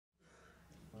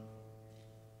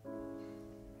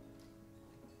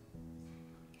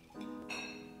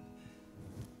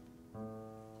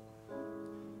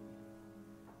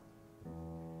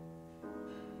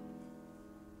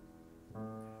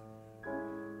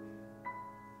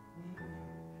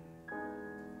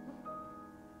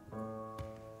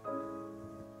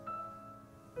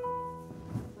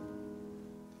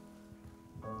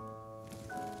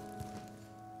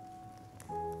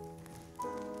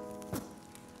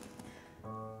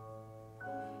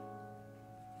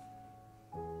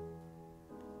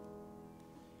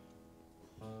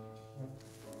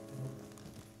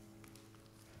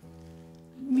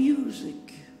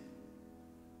music,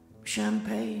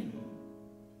 champagne,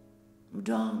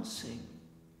 dancing,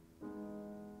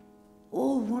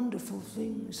 all wonderful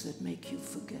things that make you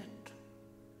forget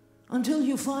until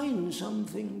you find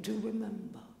something to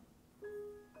remember.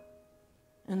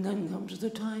 And then comes the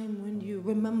time when you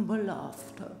remember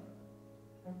laughter,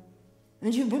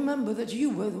 and you remember that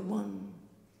you were the one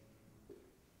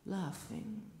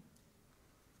laughing.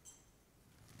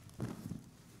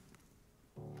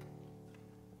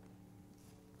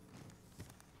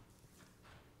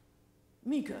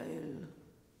 Michael,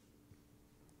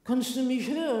 kannst du mich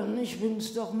hören? Ich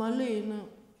bin's doch, Marlene.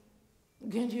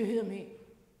 Can't you hear me?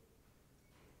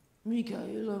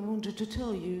 Michael, I wanted to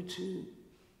tell you to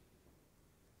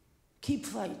keep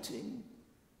fighting.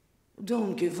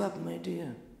 Don't give up, my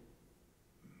dear.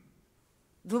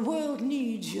 The world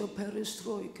needs your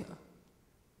perestroika.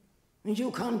 And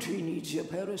your country needs your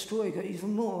perestroika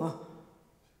even more.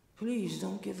 Please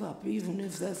don't give up, even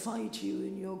if they fight you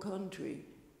in your country.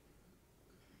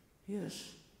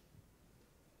 Yes.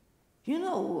 You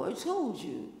know, I told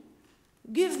you,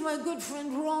 give my good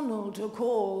friend Ronald a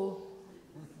call.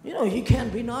 You know, he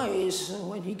can't be nice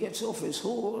when he gets off his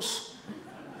horse.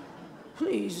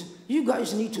 Please, you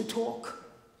guys need to talk.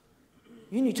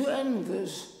 You need to end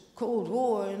this Cold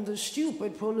War and the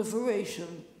stupid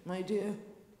proliferation, my dear.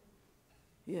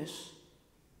 Yes.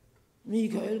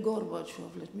 Mikhail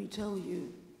Gorbachev, let me tell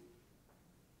you,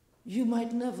 you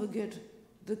might never get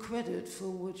the credit for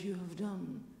what you have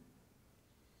done,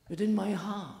 but in my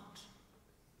heart,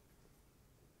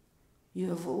 you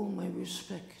have all my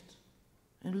respect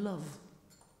and love.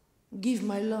 Give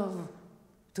my love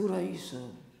to Raisa.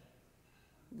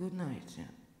 Good night. Yeah.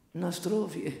 Na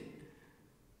zdrowie.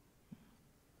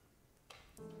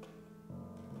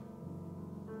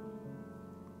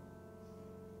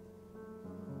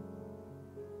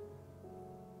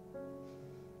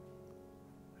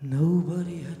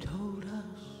 Nobody had told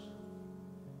us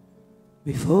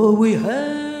before we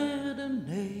had a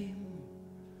name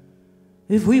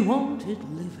if we wanted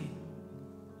living,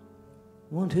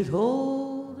 wanted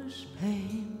all this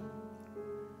pain.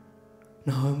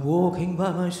 Now I'm walking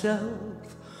by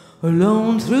myself,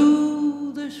 alone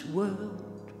through this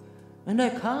world, and I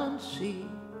can't see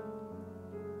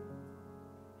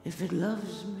if it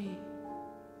loves me.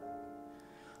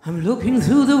 I'm looking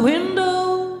through the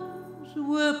windows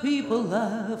where people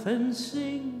laugh and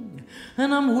sing,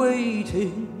 and I'm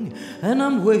waiting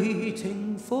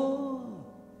for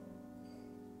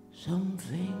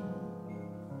something.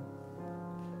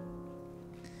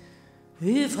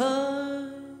 If I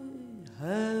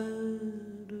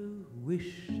had a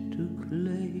wish to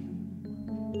claim,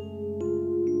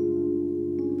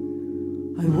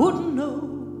 I wouldn't know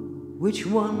which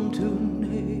one to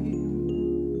name.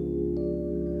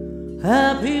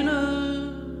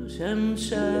 Happiness and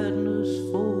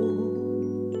sadness fall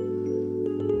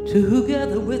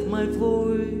together with my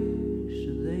voice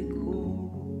they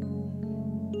call.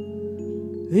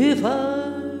 If I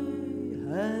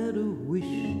had a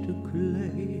wish to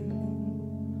claim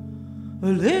a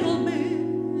little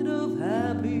bit of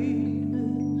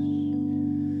happiness,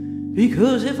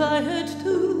 because if I had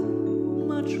too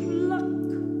much luck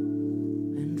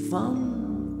and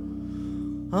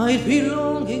fun, I'd be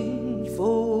longing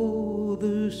for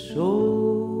the soul.